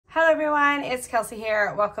Hello everyone, it's Kelsey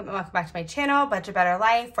here. Welcome back to my channel, Budget Better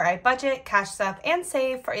Life, where I budget, cash stuff, and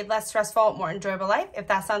save for a less stressful, more enjoyable life. If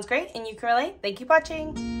that sounds great and you can relate, then keep watching.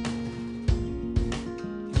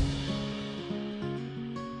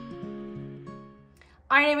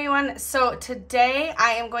 All right, everyone, so today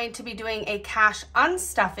I am going to be doing a cash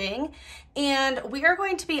unstuffing, and we are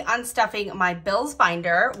going to be unstuffing my bills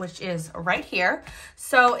binder, which is right here.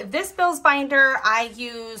 So this bills binder I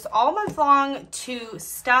use all month long to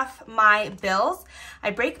stuff my bills.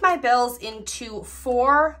 I break my bills into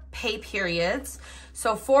 4 pay periods.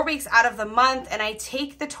 So 4 weeks out of the month, and I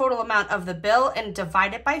take the total amount of the bill and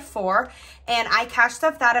divide it by 4, and I cash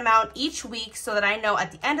stuff that amount each week so that I know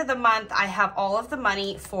at the end of the month I have all of the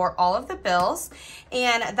money for all of the bills,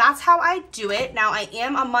 and that's how I do it. Now I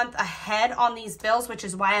am a month ahead on these bills, which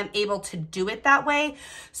is why I'm able to do it that way.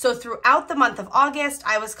 So throughout the month of August,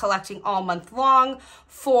 I was collecting all month long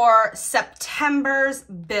for September's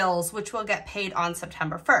bills, which will get paid on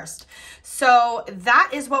September 1st. So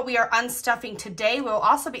that is what we are unstuffing today. We'll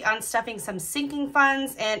also be unstuffing some sinking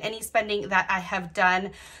funds and any spending that I have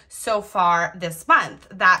done so far this month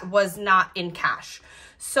that was not in cash.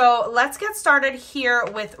 So let's get started here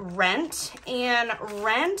with rent, and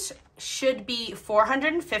rent should be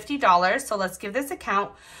 $450. So let's give this a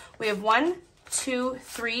count. We have 1, 2,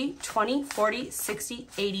 3, 20, 40, 60,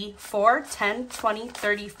 80, 4, 10, 20,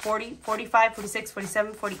 30, 40, 45, 46,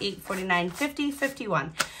 47, 48, 49, 50,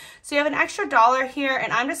 51. So you have an extra $1 here,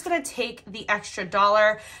 and I'm just gonna take the extra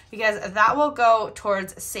 $1 because that will go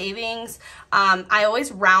towards savings. I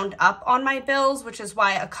always round up on my bills, which is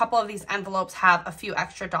why a couple of these envelopes have a few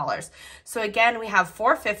extra dollars. So again, we have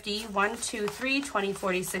 $450, 1, 2, 3, 20,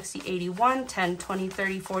 40, 60, 81, 10, 20,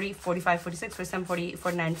 30, 40, 45, 46, 47, 48,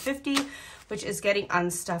 49, 50, which is getting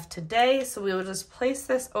unstuffed today. So we will just place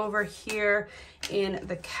this over here in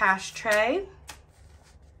the cash tray.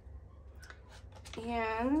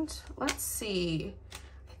 And let's see,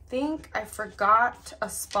 I think I forgot a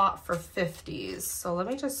spot for 50s. So let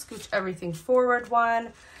me just scooch everything forward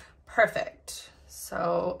one. Perfect.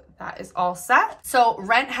 So that is all set. So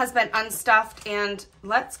rent has been unstuffed, and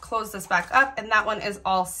let's close this back up, and that one is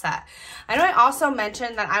all set. I know I also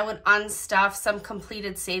mentioned that I would unstuff some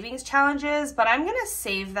completed savings challenges, but I'm gonna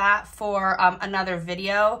save that for another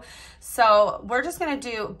video. So we're just gonna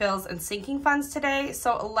do bills and sinking funds today.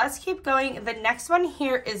 So let's keep going. The next one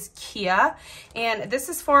here is Kia, and this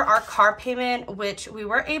is for our car payment, which we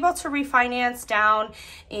were able to refinance down,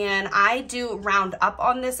 and I do round up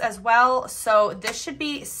on this as well. So this should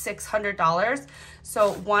be $600.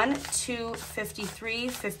 So 1, 2, 53,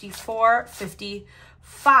 54,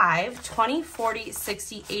 55, 20, 40,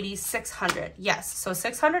 60, 80, 600. Yes, so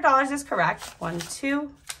 $600 is correct. 1,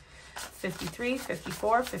 2, 53,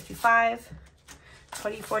 54, 55,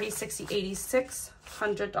 20, 40, 60, 80,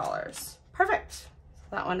 $600. Perfect. So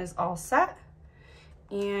that one is all set.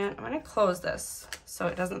 And I'm gonna close this so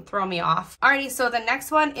it doesn't throw me off. Alrighty, so the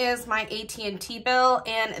next one is my AT&T bill,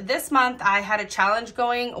 and this month I had a challenge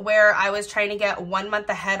going where I was trying to get 1 month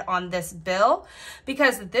ahead on this bill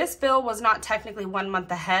because this bill was not technically 1 month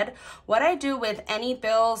ahead. What I do with any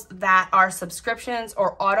bills that are subscriptions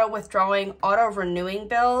or auto withdrawing, auto renewing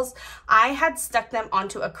bills, I had stuck them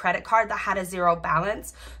onto a credit card that had a 0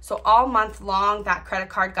 balance. So all month long that credit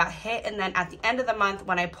card got hit, and then at the end of the month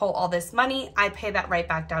when I pull all this money, I pay that right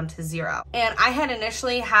back down to 0. And I had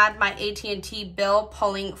initially had my AT&T bill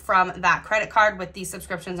pulling from that credit card with these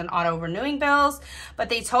subscriptions and auto renewing bills, but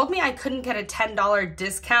they told me I couldn't get a $10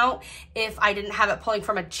 discount if I didn't have it pulling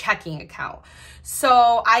from a checking account.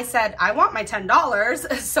 So I said, I want my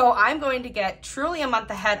 $10, so I'm going to get truly a month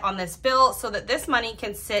ahead on this bill so that this money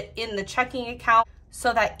can sit in the checking account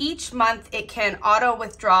so that each month it can auto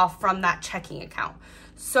withdraw from that checking account.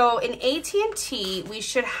 So in AT&T, we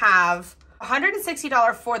should have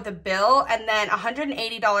 $160 for the bill, and then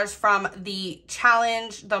 $180 from the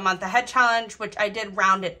challenge, the month ahead challenge, which I did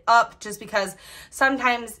round it up just because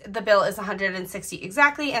sometimes the bill is $160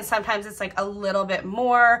 exactly, and sometimes it's like a little bit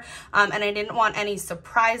more, and I didn't want any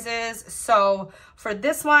surprises. So for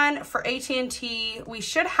this one, for AT&T, we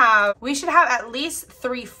should have at least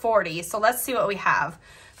 $340. So let's see what we have.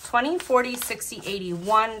 20, 40, 60,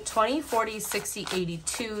 81, 20, 40, 60,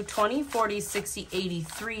 82, 20, 40, 60,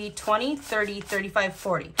 83, 20, 30, 35,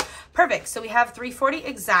 40. Perfect. So we have 340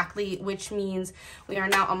 exactly, which means we are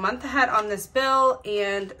now a month ahead on this bill,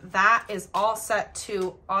 and that is all set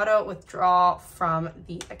to auto withdraw from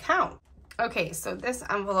the account. Okay, so this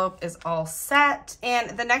envelope is all set,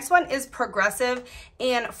 and the next one is Progressive,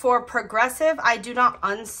 and for Progressive, I do not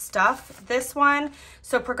unstuff this one.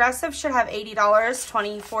 So Progressive should have $80,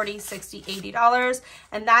 $20, $40, $60, $80,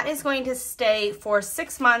 and that is going to stay for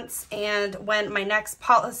 6 months, and when my next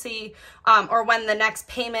policy, or when the next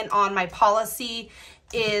payment on my policy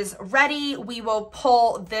is ready, we will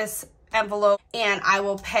pull this envelope and I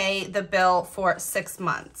will pay the bill for 6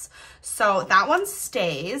 months. So that one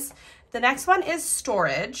stays. The next one is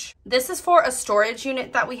storage. This is for a storage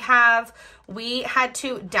unit that we have. We had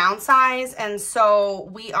to downsize, and so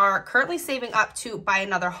we are currently saving up to buy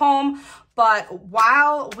another home. But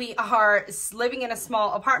while we are living in a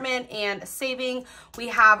small apartment and saving, we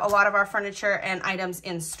have a lot of our furniture and items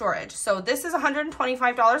in storage. So this is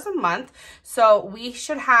 $125 a month. So we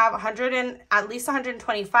should have at least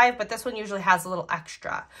 $125, but this one usually has a little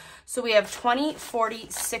extra. So we have 20, 40,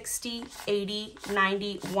 60, 80,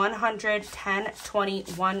 90, 100, 10, 20,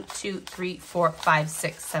 1, 2, 3, 4, 5,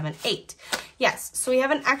 6, 7, 8. Yes, so we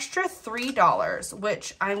have an extra $3,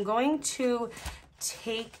 which I'm going to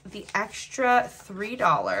take the extra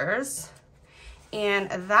 $3,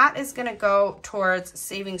 and that is going to go towards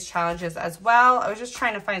savings challenges as well. I was just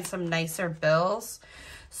trying to find some nicer bills.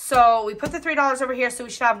 So we put the $3 over here, so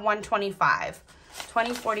we should have $125.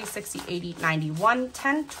 20, 40, 60, 80, 90, 1,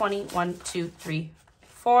 10, 20, 1, 2, 3,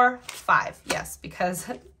 4, 5. Yes, because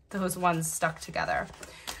those ones stuck together.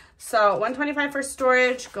 So $125 for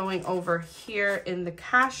storage going over here in the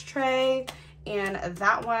cash tray, and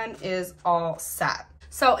that one is all set.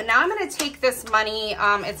 So now I'm going to take this money.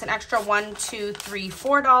 It's an extra $1, $2, $3,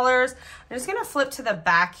 $4. I'm just going to flip to the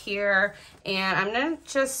back here, and I'm going to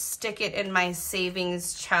just stick it in my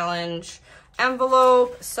savings challenge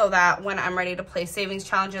envelope so that when I'm ready to play savings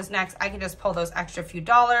challenges next, I can just pull those extra few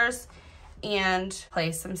dollars and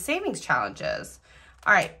play some savings challenges.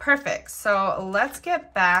 All right, perfect. So let's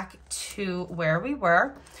get back to where we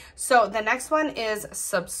were. So the next one is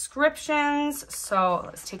subscriptions. So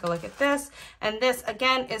let's take a look at this. And this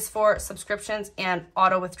again is for subscriptions and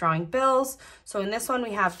auto withdrawing bills. So in this one,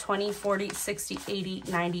 we have 20, 40, 60, 80,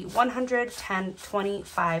 90, 100, 10, 20,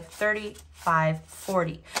 5, 30, 5,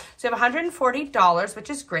 40. So you have $140, which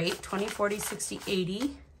is great. 20, 40, 60,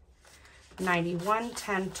 80, 91,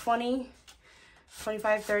 10, 20,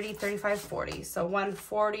 25, 30, 35, 40. So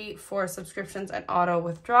 140 for subscriptions and auto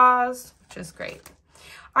withdrawals, which is great.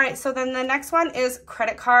 All right, so then the next one is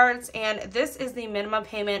credit cards, and this is the minimum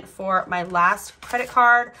payment for my last credit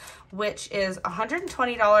card, which is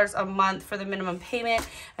 $120 a month for the minimum payment,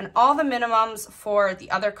 and all the minimums for the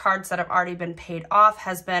other cards that have already been paid off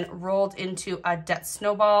has been rolled into a debt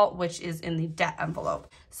snowball, which is in the debt envelope.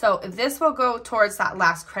 So this will go towards that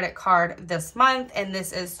last credit card this month, and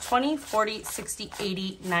this is 20, 40, 60,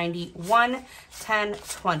 80, 90, 1, 10,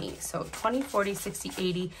 20. So 20, 40, 60,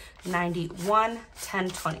 80, 90, 1, 10,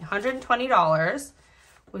 20. $120,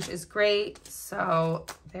 which is great. So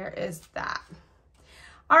there is that.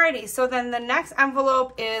 Alrighty, so then the next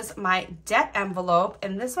envelope is my debt envelope,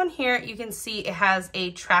 and this one here, you can see it has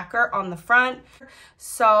a tracker on the front.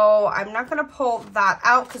 So I'm not gonna pull that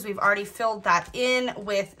out because we've already filled that in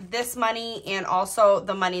with this money and also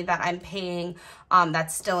the money that I'm paying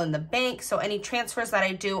that's still in the bank. So any transfers that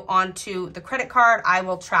I do onto the credit card, I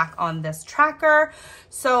will track on this tracker.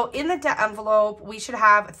 So in the debt envelope, we should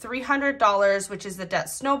have $300, which is the debt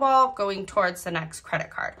snowball, going towards the next credit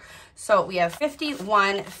card. So we have 50,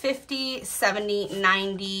 1, 50, 70,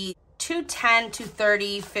 90, 210,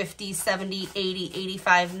 230, 50, 70, 80,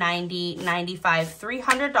 85, 90, 95,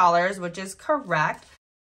 $300, which is correct.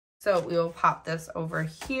 So we will pop this over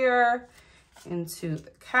here into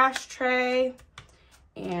the cash tray,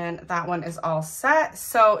 and that one is all set.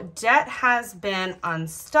 So debt has been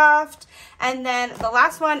unstuffed. And then the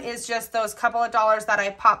last one is just those couple of dollars that I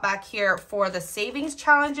pop back here for the savings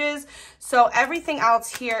challenges. So everything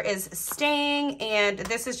else here is staying, and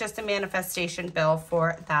this is just a manifestation bill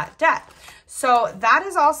for that debt. So that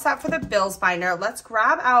is all set for the bills binder. Let's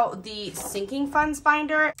grab out the sinking funds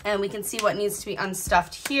binder, and we can see what needs to be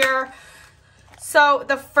unstuffed here. So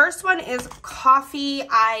the first one is coffee.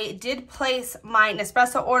 I did place my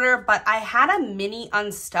Nespresso order, but I had a mini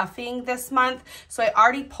unstuffing this month, so I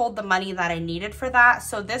already pulled the money that I needed for that.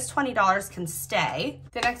 So this $20 can stay.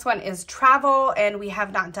 The next one is travel, and we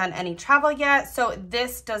have not done any travel yet, so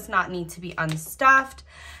this does not need to be unstuffed.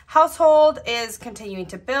 Household is continuing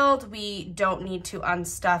to build. We don't need to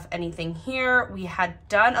unstuff anything here. We had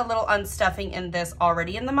done a little unstuffing in this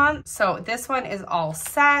already in the month, so this one is all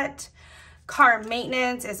set. Car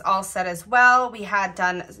maintenance is all set as well. We had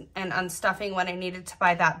done an unstuffing when I needed to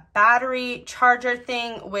buy that battery charger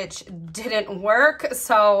thing, which didn't work.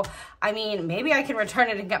 So, I mean, maybe I can return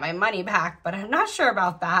it and get my money back, but I'm not sure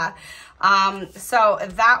about that. So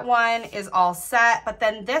that one is all set. But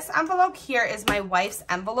then this envelope here is my wife's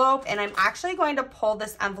envelope, and I'm actually going to pull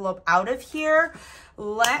this envelope out of here.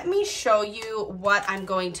 Let me show you what I'm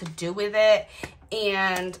going to do with it,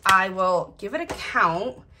 and I will give it a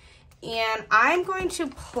count. And I'm going to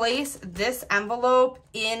place this envelope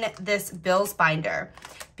in this bills binder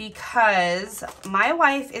because my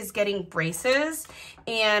wife is getting braces.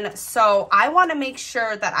 And so I want to make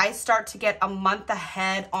sure that I start to get a month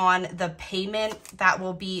ahead on the payment that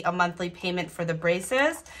will be a monthly payment for the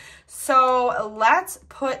braces. So let's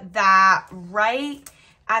put that right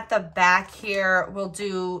at the back here. We'll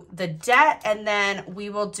do the debt, and then we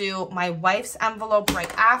will do my wife's envelope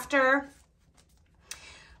right after.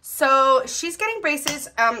 So she's getting braces.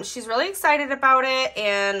 She's really excited about it,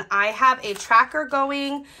 and I have a tracker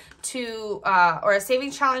going to, or a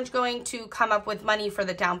savings challenge going to come up with money for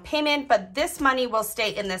the down payment, but this money will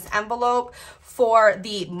stay in this envelope for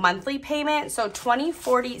the monthly payment. So $20,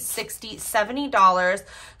 $40, $60, $70.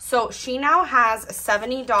 So she now has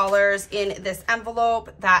 $70 in this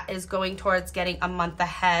envelope that is going towards getting a month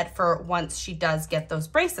ahead for once she does get those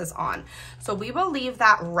braces on. So we will leave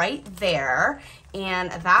that right there,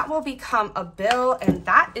 and that will become a bill, and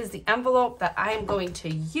that is the envelope that I am going to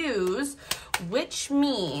use, which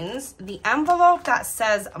means the envelope that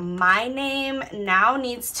says my name now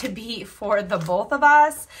needs to be for the both of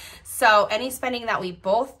us. So any spending that we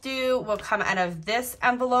both do will come out of this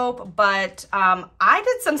envelope, but I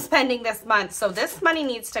did some spending this month, so this money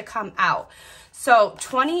needs to come out. So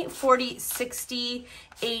 $20, $40, $60,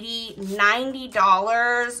 $80,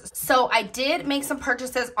 $90. So I did make some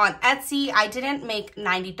purchases on Etsy. I didn't make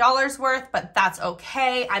 $90 worth, but that's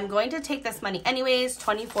okay. I'm going to take this money anyways,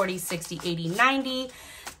 $20, $40, $60, $80, $90.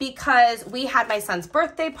 Because we had my son's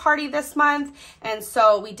birthday party this month, and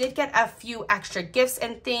so we did get a few extra gifts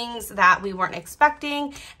and things that we weren't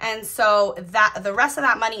expecting, and so that the rest of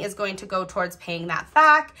that money is going to go towards paying that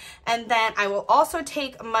back. And then I will also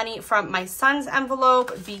take money from my son's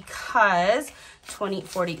envelope because $20,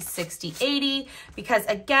 $40, $60, $80, because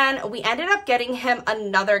again, we ended up getting him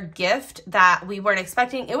another gift that we weren't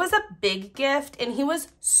expecting. It was a big gift, and he was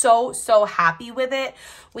so happy with it.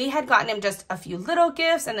 We had gotten him just a few little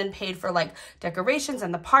gifts and then paid for like decorations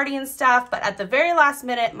and the party and stuff. But at the very last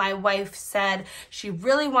minute, my wife said she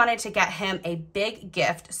really wanted to get him a big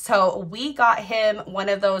gift. So we got him one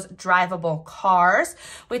of those drivable cars,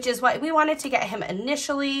 which is what we wanted to get him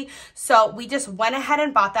initially. So we just went ahead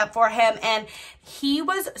and bought that for him, and he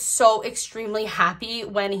was so extremely happy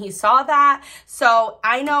when he saw that. So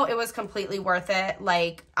I know it was completely worth it.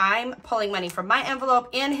 Like, I'm pulling money from my envelope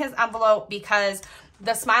and his envelope because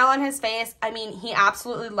the smile on his face, I mean, he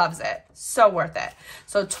absolutely loves it. So worth it.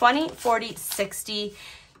 So $20, $40, $60,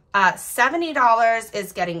 $70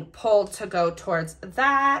 is getting pulled to go towards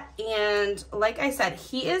that. And like I said,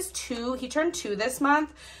 he turned 2 this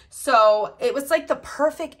month. So it was like the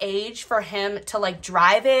perfect age for him to like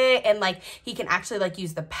drive it, and like he can actually like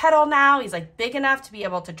use the pedal now. He's like big enough to be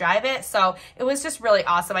able to drive it. So it was just really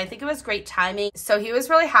awesome. I think it was great timing. So he was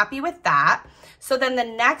really happy with that. So then the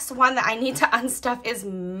next one that I need to unstuff is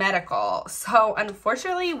medical. So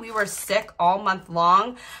unfortunately, we were sick all month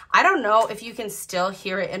long. I don't know if you can still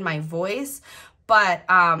hear it in my voice, but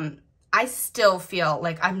I still feel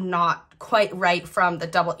like I'm not quite right from the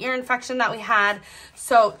double ear infection that we had.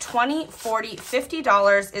 So $20, $40,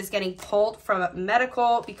 $50 is getting pulled from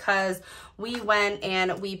medical because we went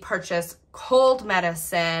and we purchased cold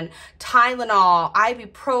medicine, Tylenol,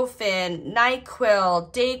 ibuprofen,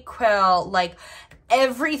 NyQuil, Dayquil, like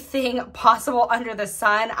everything possible under the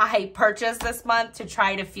sun I purchased this month to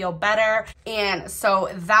try to feel better. And so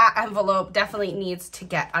that envelope definitely needs to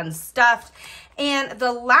get unstuffed. And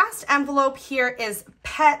the last envelope here is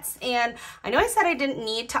pets. And I know I said I didn't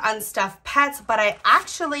need to unstuff pets, but I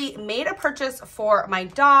actually made a purchase for my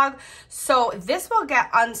dog. So this will get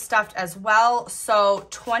unstuffed as well. So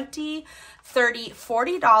 $20, $30,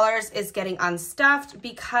 $40 is getting unstuffed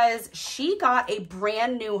because she got a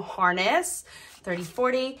brand new harness, $30,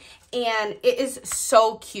 $40, and it is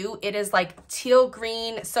so cute. It is like teal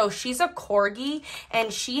green. So she's a corgi,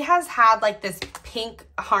 and she has had like this pink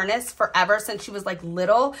harness forever since she was like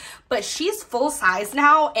little, but she's full size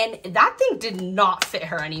now, and that thing did not fit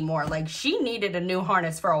her anymore. Like she needed a new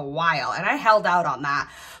harness for a while, and I held out on that.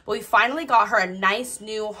 But we finally got her a nice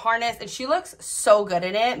new harness, and she looks so good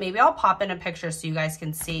in it. Maybe I'll pop in a picture so you guys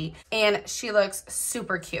can see. And she looks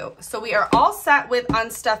super cute. So we are all set with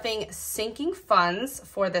unstuffing sinking funds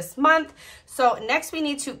for this month. So next we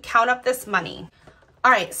need to count up this money.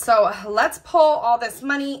 All right, so let's pull all this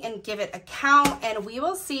money and give it a count, and we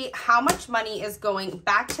will see how much money is going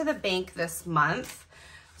back to the bank this month.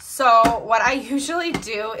 So what I usually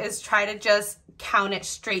do is try to just count it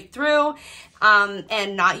straight through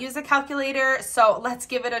and not use a calculator. So let's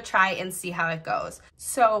give it a try and see how it goes.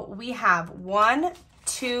 So we have 1,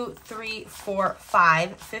 2, 3, 4,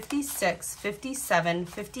 5, 56, 57,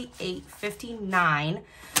 58, 59.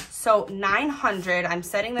 So 900, I'm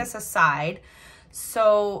setting this aside.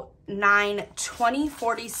 So 9, 20,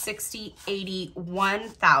 40, 60, 80,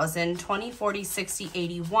 1,000, 20, 40, 60,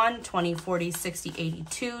 81, 20, 40, 60,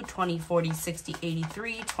 82, 20, 40, 60,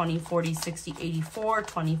 83, 20, 40, 60, 84,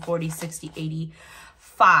 20, 40, 60,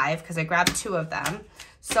 85, because I grabbed 2 of them.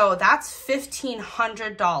 So that's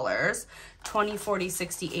 $1,500. 20, 40,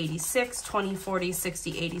 60, 86, 20, 40,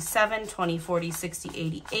 60, 87, 20, 40, 60,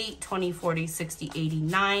 88, 20, 40, 60,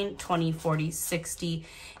 89, 20, 40, 60,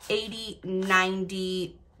 80,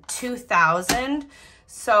 90, 2,000.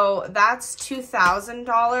 So that's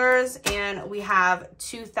 $2,000, and we have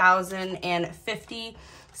 2,050,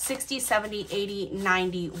 60, 70, 80,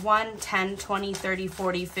 90, 1, 10, 20, 30,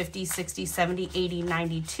 40, 50, 60, 70, 80,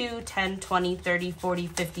 92, 10, 20, 30, 40,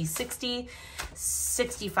 50, 60,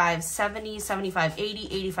 65, 70, 75, 80,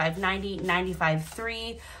 85, 90, 95,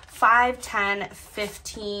 3, 5, 10,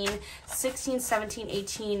 15, 16, 17,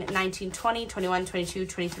 18, 19, 20, 21, 22,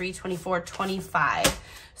 23, 24, 25.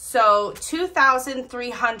 So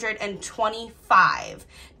 2,325.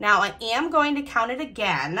 Now I am going to count it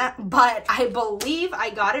again, but I believe I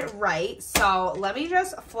got it right. So let me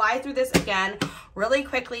just fly through this again really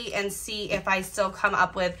quickly and see if I still come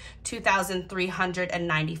up with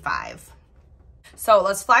 2,395. So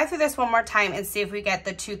let's fly through this one more time and see if we get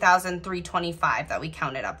the 2,325 that we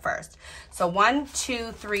counted up first. So 1,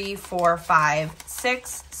 2, 3, 4, 5,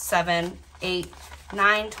 6, 7, 8,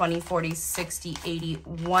 9, 20, 40, 60, 80,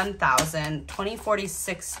 1,000, 20, 40,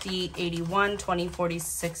 60, 81, 20, 40,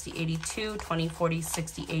 60, 82, 20, 40,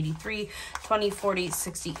 60, 83, 20, 40,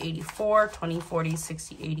 60, 84, 20, 40,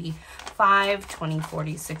 60, 85, 20,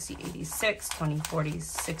 40, 60, 86, 20, 40,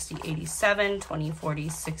 60, 87, 20, 40,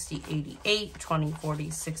 60, 88, 20, 40,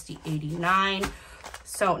 60, 89.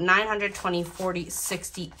 So 920, 40,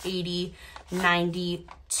 60, 80, 90,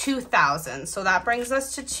 2,000. So that brings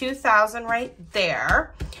us to 2,000 right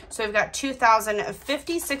there. So we've got 2,000,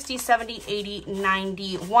 50, 60, 70, 80,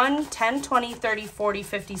 90, 1, 10, 20, 30, 40,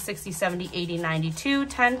 50, 60, 70, 80, 92,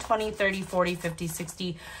 10, 20, 30, 40, 50,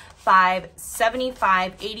 65,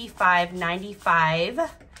 75, 85, 95,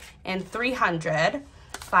 and 300.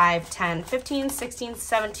 5, 10, 15, 16,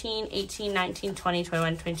 17, 18, 19, 20,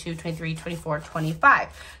 21, 22, 23, 24, 25.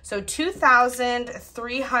 So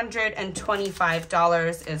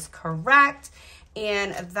 $2,325 is correct.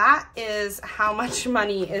 And that is how much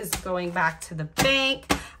money is going back to the bank.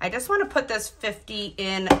 I just want to put this 50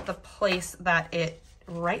 in the place that it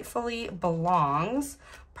rightfully belongs.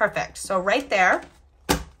 Perfect. So right there.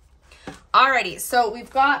 Alrighty, so we've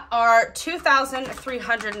got our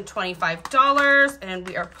 $2,325 and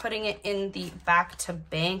we are putting it in the back to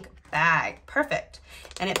bank bag. Perfect.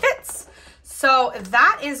 And it fits. So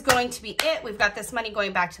that is going to be it. We've got this money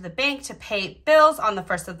going back to the bank to pay bills on the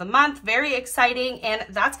first of the month. Very exciting. And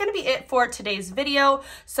that's going to be it for today's video.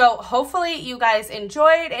 So hopefully you guys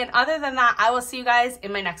enjoyed. And other than that, I will see you guys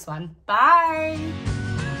in my next one. Bye.